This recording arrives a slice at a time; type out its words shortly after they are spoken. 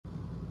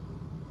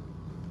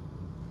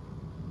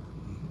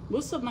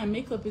Most of my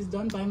makeup is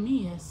done by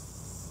me,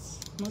 yes.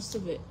 Most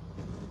of it.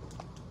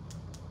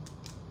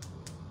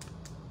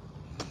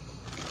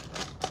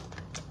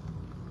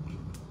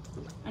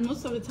 And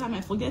most of the time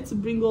I forget to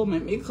bring all my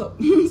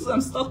makeup. So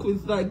I'm stuck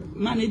with like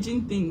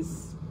managing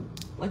things.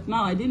 Like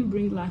now I didn't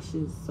bring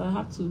lashes, so I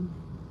have to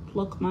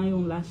pluck my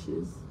own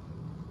lashes.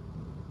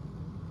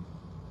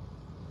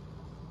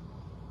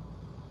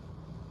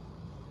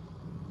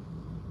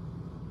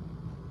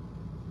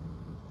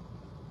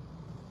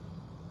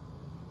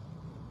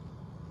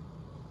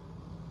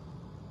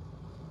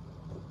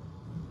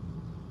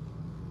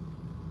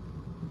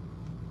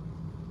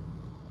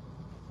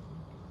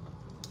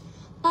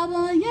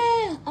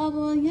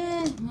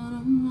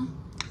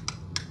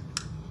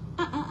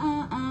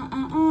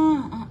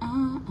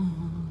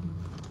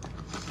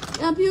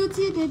 Your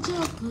beauty the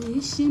joke,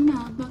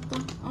 Ishima Baka,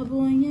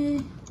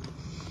 Abonye.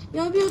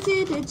 Your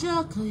beauty the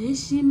joke,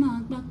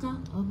 Ishima Baka,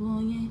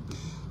 Abonye.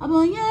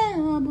 Abonye,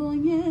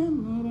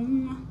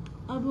 Abonye,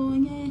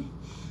 Abonye.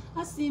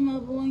 I see my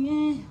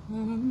Abonye.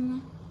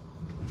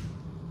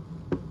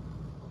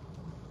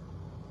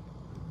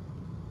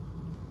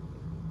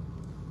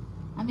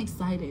 I'm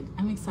excited.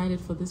 I'm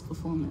excited for this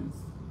performance.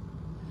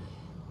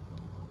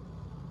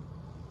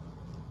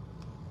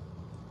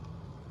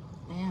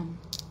 I am.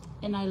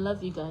 And I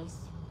love you guys.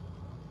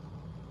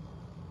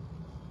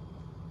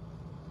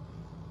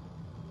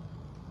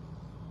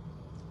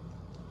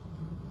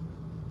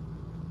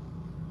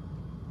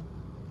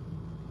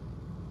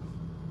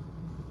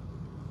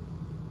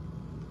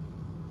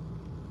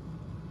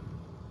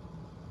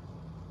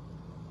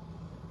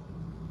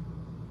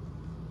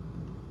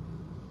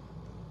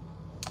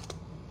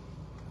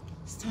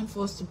 It's time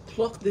for us to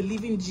pluck the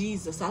living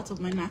Jesus out of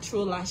my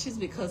natural lashes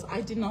because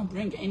I did not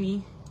bring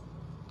any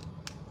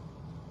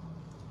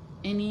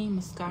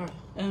mascara,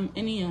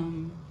 any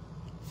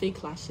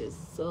fake lashes.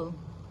 So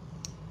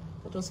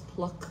I'll just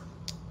pluck.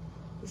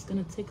 It's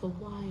gonna take a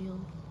while.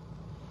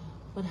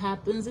 What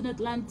happens in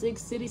Atlantic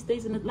City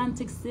stays in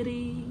Atlantic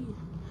City.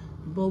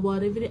 But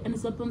what if it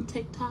ends up on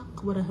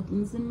TikTok? What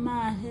happens in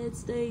my head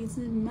stays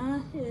in my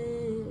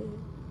head.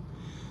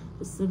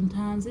 But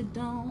sometimes it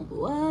don't.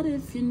 What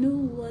if you knew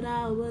what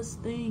I was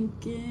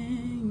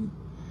thinking?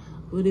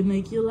 Would it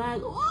make you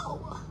like,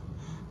 whoa?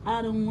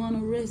 I don't want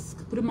to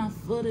risk putting my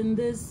foot in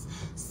this,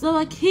 so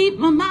I keep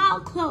my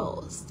mouth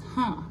closed,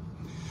 huh?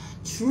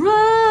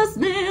 Trust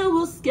me, it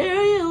will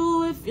scare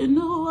you if you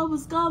knew what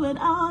was going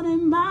on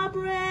in my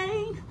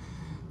brain.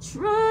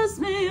 Trust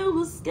me, it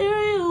will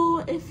scare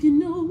you if you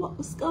knew what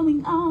was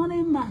going on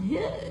in my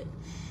head.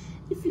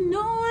 If you knew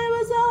it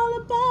was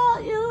all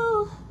about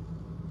you.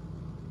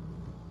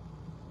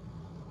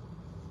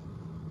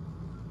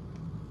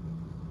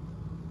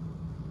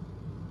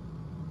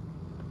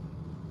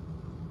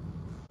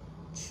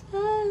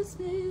 Trust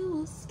me, it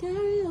will scare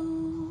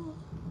you.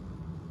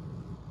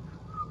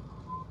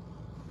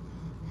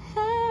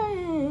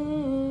 Hey,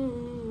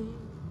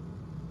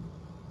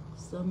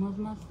 some of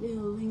my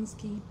feelings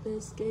keep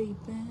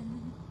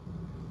escaping,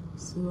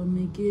 so I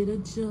make it a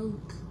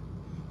joke.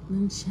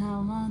 Then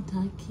challenge,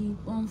 I keep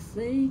on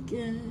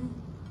faking,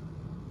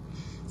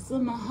 so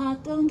my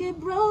heart don't get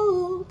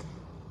broke.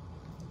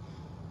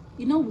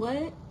 You know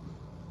what?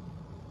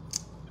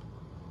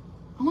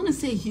 I want to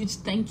say a huge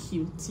thank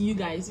you to you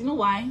guys. You know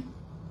why?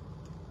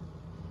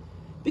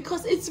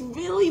 Because it's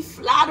really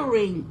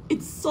flattering.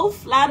 It's so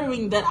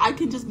flattering that I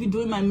can just be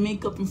doing my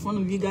makeup in front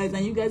of you guys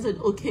and you guys are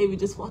okay with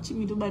just watching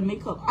me do my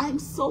makeup. I'm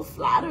so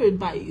flattered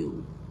by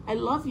you. I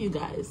love you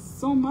guys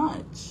so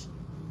much.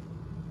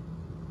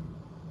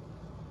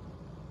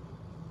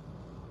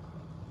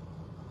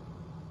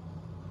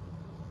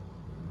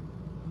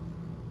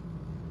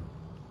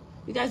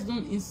 You guys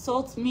don't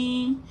insult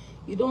me.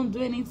 You don't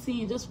do anything.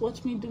 You just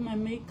watch me do my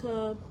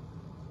makeup.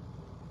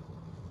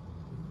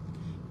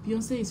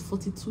 Beyonce is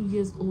 42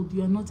 years old.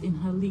 You are not in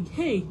her league.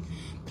 Hey,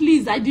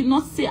 please, I did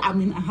not say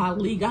I'm in her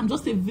league. I'm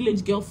just a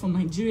village girl from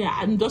Nigeria.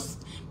 I'm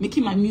just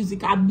making my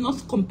music. I'm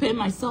not comparing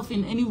myself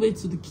in any way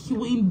to the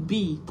Queen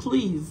Bee.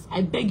 Please,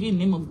 I beg you in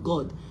the name of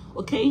God.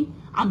 Okay?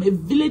 I'm a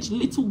village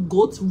little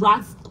goat,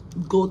 rat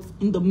goat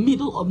in the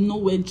middle of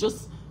nowhere,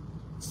 just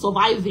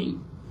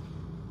surviving.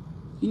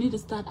 You need to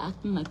start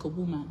acting like a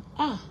woman.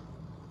 Ah,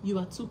 you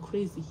are too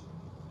crazy.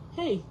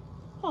 Hey,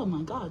 oh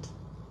my God.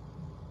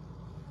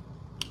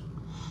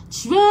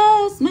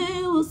 Trust me,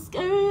 it will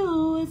scare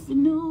you if you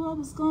knew what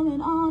was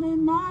going on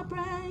in my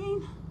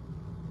brain.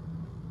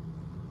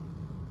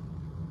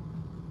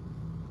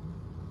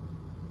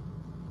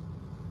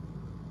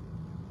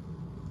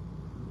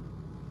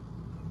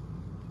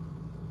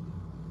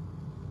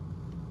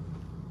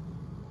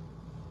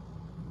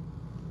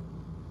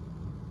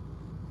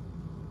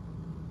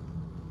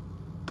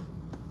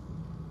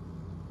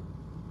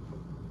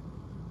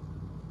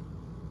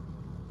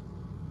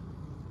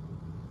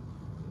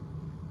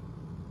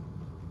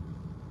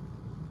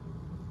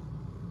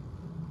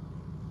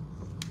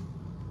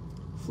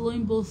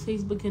 Following both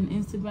Facebook and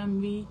Instagram.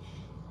 We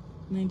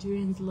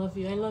Nigerians love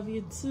you. I love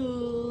you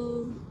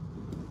too.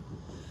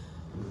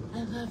 I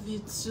love you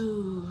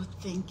too.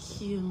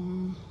 Thank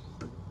you.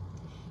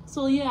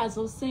 So yeah, as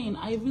I was saying,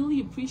 I really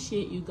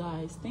appreciate you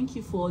guys. Thank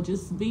you for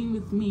just being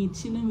with me,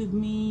 chilling with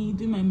me,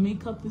 doing my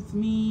makeup with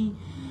me.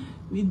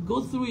 We go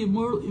through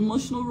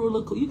emotional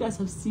roller coaster. You guys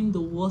have seen the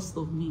worst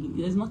of me.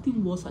 There's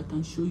nothing worse I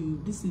can show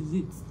you. This is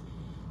it.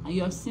 And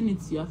you have seen it,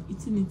 you have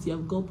eaten it, you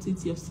have gulped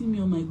it. You have seen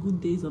me on my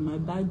good days, on my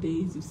bad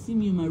days. You've seen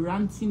me on my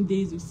ranting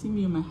days. You've seen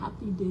me on my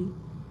happy day.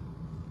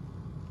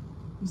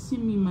 You see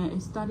me in my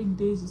ecstatic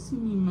days. You see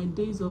me in my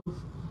days of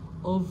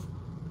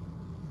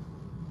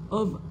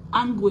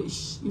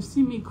anguish. You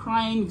see me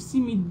crying. You see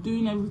me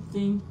doing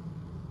everything.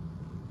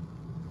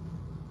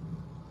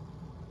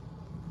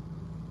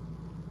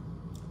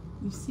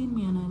 You've seen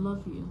me and I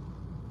love you.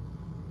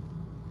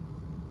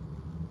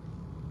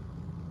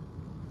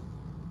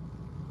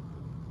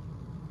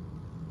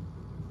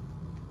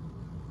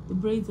 The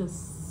braids are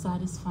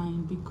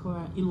satisfying, Big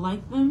Korra. You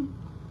like them?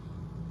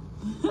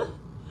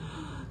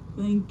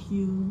 Thank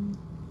you.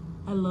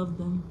 I love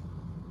them.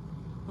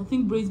 I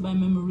think Braids by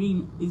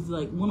Memorine is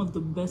like one of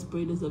the best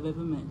braiders I've ever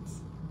met.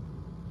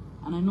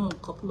 And I know a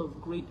couple of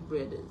great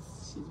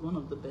braiders. She's one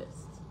of the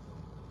best.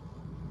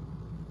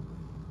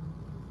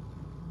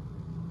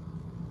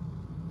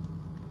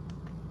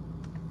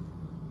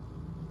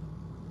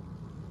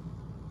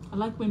 I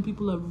like when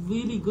people are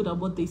really good at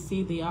what they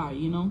say they are,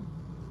 you know?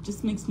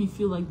 Just makes me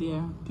feel like they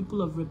are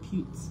people of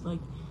repute.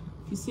 Like,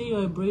 if you say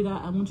you're a braider,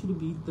 I want you to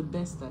be the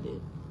best at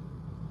it.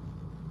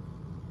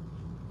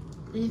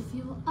 If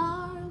you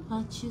are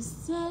what you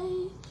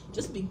say,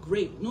 just be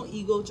great. No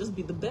ego, just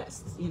be the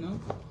best, you know?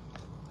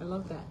 I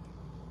love that.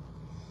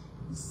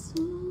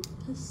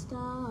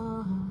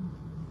 Superstar.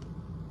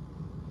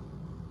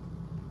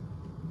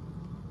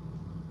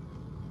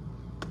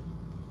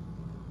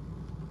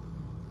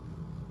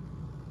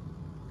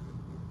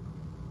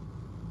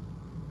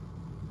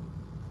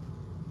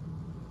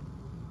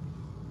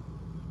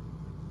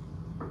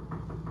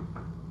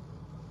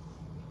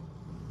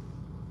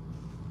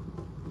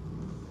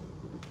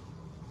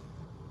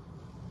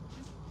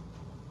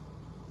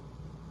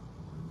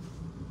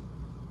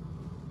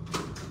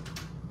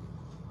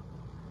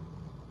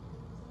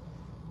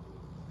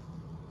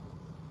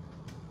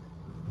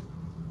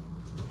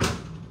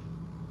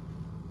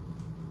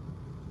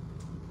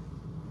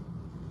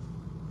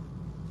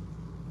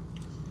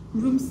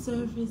 Room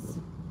service.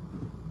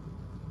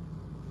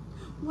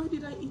 Why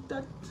did I eat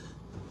that?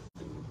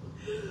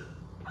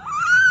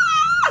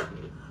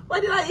 Why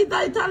did I eat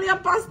that Italian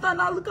pasta?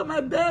 Now look at my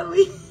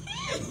belly.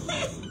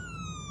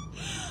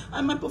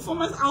 And my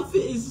performance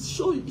outfit is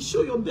show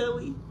your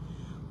belly.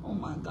 Oh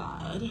my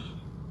God.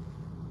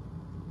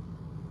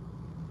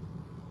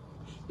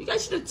 You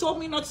guys should have told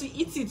me not to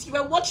eat it. You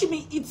were watching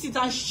me eat it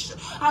and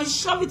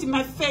shove it in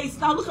my face.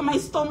 Now look at my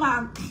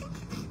stomach.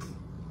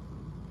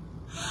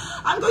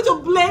 I'm going to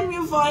blame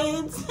you for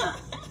it.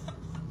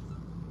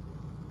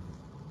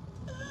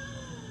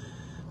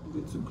 I'm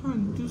going to go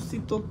and do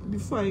sit-up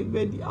before I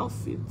wear the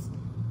outfit.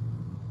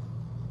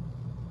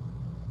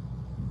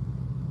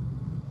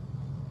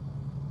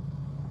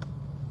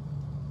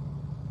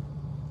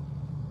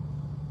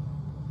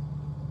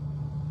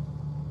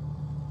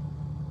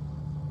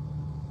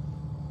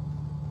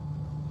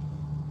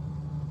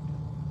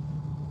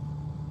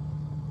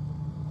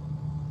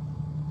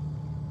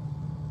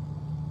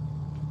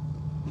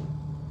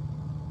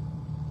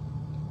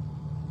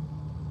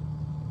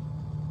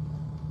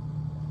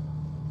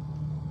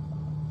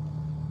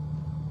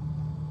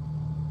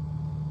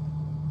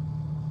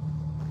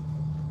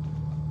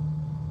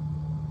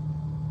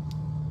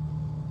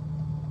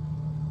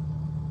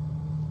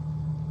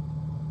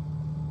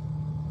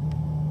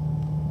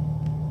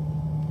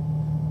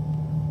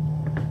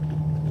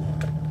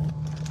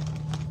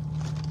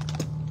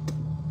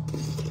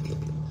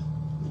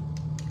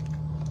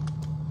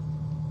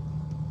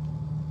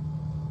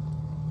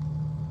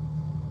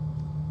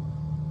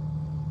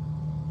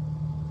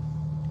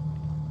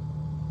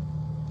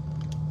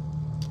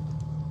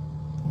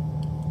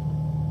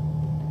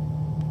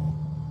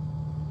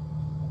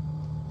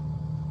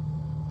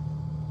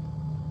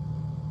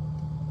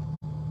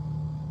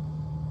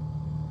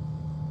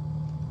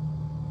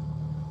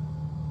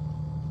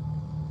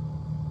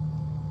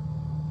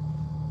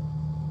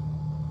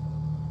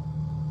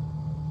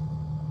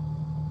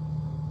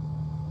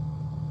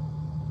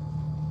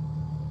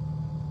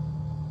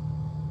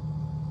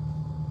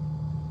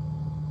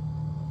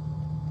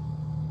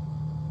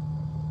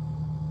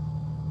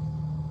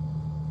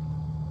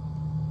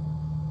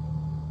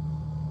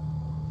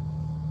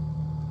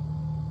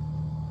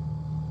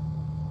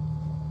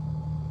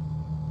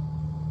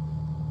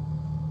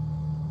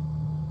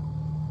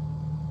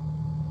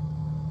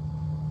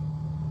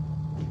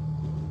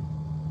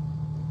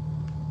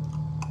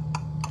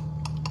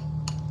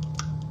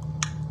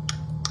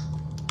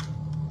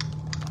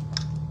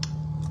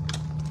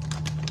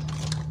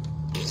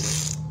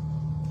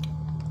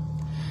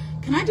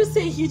 Can I just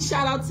say a huge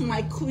shout out to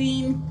my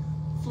queen,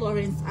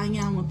 Florence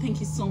Anyamo. Thank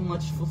you so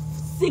much for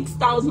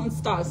 6,000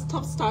 stars.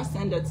 Top star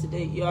sender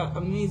today. You're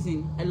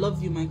amazing. I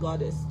love you, my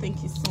goddess.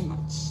 Thank you so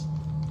much.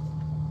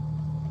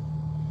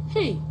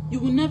 Hey, you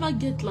will never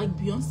get like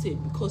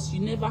Beyonce because you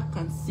never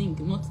can sing,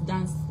 not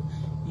dance.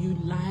 You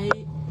lie,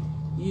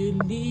 you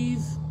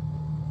live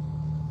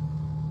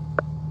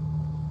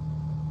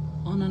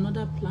on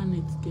another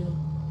planet, girl.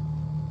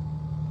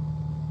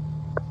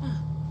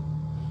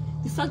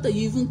 The fact that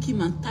you even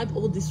came and type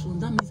all this one,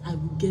 that means I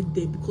will get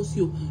there, because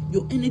your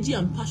energy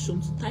and passion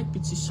to type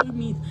it to show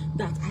me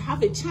that I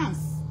have a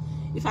chance.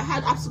 If I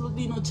had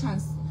absolutely no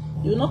chance,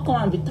 you will not come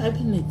and be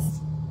typing it.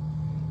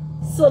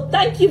 So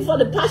thank you for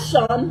the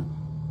passion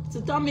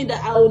to tell me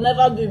that I will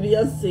never be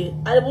Beyonce.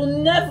 I will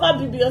never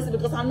be Beyonce,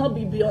 because I'm not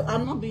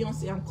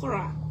Beyonce. I'm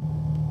Korra.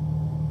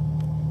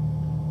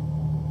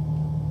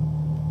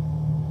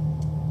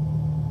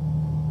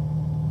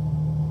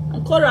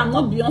 Korra, I'm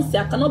not Beyonce.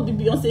 I cannot be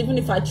Beyonce even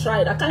if I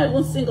tried. I can't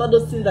even sing all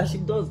those things that she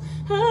does.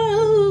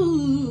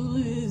 Oh,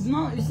 it's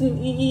not. It's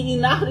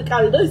in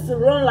Africa, we don't used to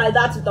run like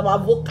that with our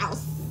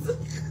vocals.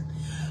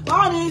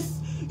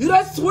 Honest, you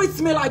don't sweet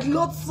me like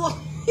lots of.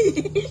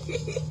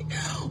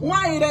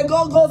 Why they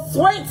go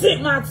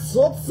sweating at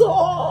so?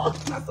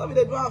 That's what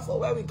they do for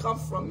where we come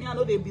from. Me, I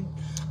know they do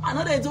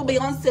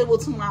Beyonce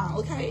with tomorrow.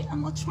 Okay,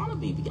 I'm not trying to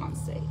be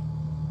Beyonce.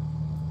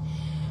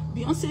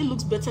 Beyonce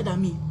looks better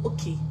than me.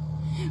 Okay.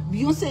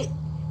 Beyonce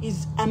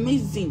is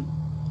amazing.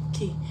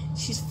 Okay,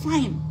 she's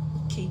fine.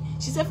 Okay,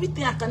 she's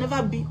everything I can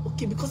never be.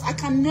 Okay, because I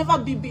can never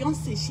be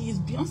Beyonce. She is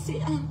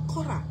Beyonce and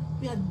Korra.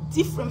 We are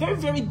different, very,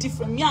 very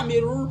different. Me, I'm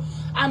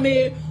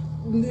a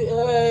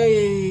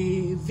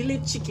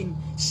village chicken.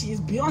 She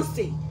is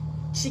Beyonce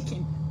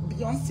chicken.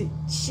 Beyonce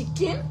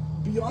chicken.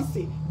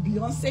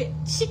 Beyonce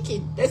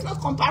chicken. There's no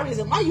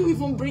comparison. Why are you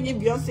even bringing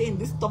Beyonce in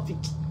this topic?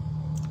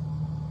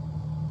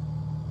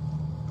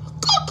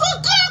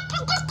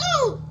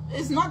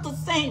 It's not the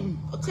same,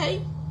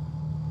 okay?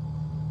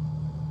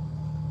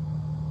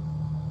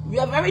 We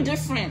are very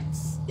different.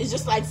 It's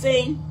just like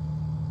saying,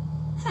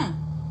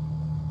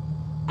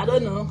 I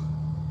don't know.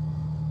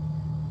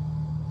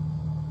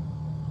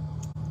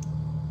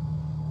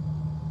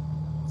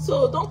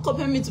 So don't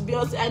compare me to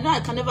Beyonce. I know I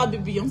can never be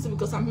Beyonce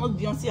because I'm not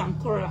Beyonce, I'm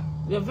Korra.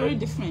 We are very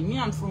different. Me,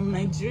 I'm from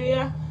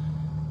Nigeria,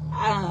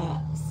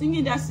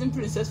 singing Dancing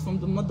Princess from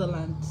the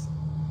motherland.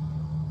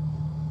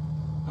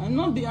 I'm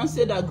not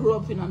Beyonce that grew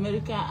up in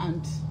America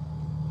and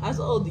has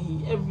all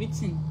the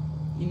everything,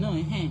 you know,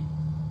 in her.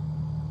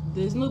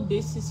 There's no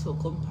basis for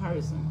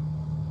comparison.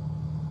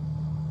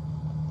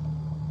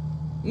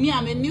 Me,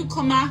 I'm a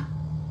newcomer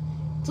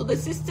to the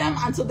system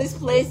and to this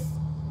place.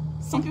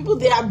 Some people,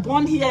 they are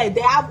born here,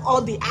 they have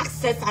all the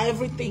access and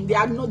everything. They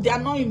are not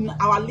in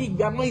our league.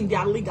 We are not in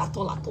their league at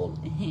all.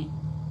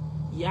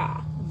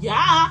 Yeah.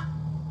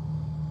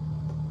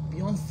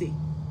 Beyonce.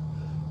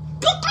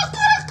 Go.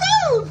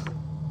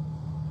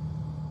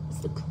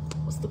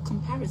 What's the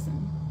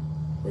comparison?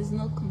 There's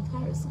no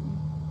comparison.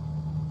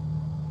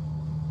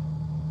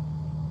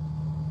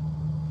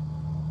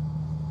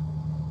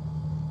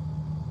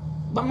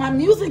 But my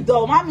music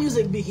though, my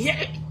music be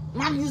hitting.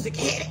 My music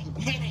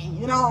hitting,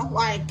 you know,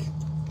 like,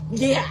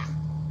 yeah.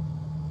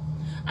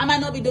 I might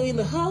not be doing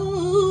the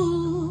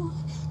whole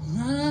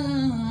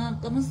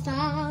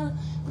style,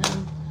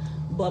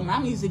 but my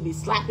music be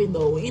slapping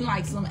though, in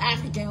like some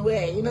African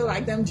way, you know,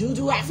 like them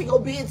Juju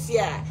African beats,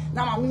 yeah.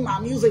 Now my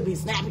music be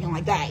snapping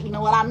like that, you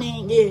know what I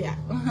mean? Yeah.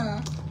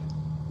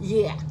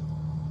 Yeah.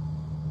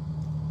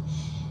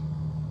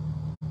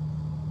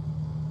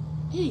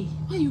 Hey,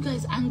 why are you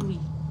guys angry?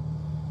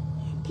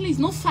 Please,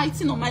 no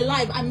fighting on my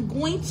live. I'm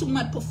going to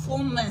my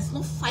performance.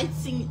 No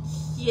fighting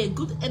here.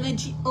 Good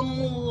energy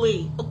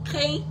only.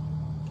 Okay?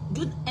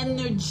 Good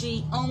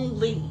energy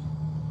only.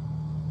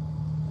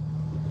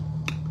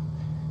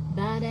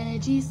 Bad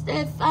energy,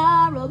 stay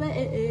far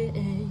away.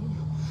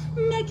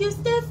 Make you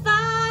stay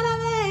far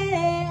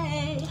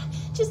away.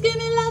 Just give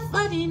me love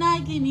for the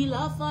night. Give me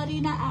love for the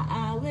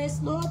night.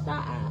 Waste no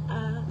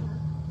time.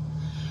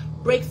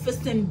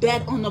 Breakfast in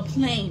bed on a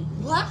plane.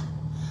 What?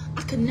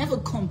 I could never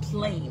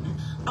complain.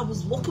 I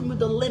was walking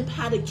with a limp,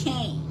 had a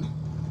cane.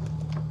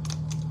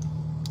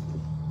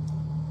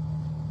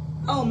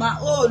 Oh, my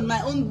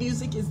own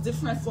music is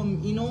different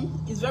from, you know,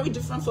 it's very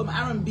different from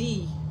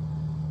R&B.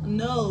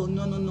 No.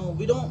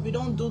 We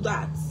don't do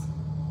that.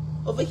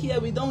 Over here,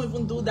 we don't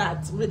even do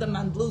that. Rhythm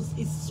and blues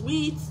is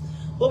sweet,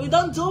 but we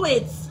don't do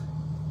it.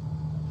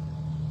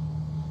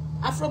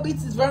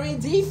 Afrobeat is very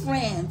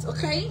different,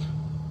 okay?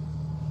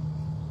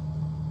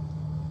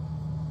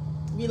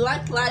 We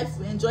like life,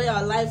 we enjoy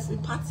our life, we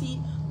party.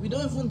 We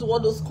don't even do all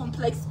those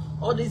complex,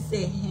 all this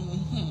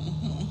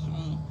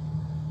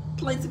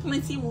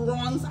plenty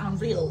runs and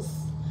reels,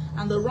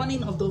 and the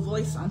running of the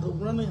voice and the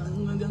running.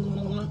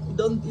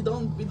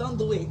 We don't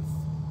do it.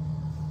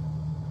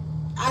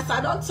 As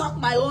I don't talk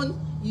my own,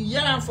 you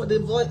hear for the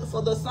voice,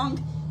 for the song.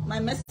 My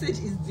message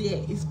is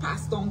there. It's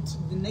passed on to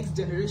the next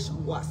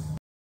generation. Was.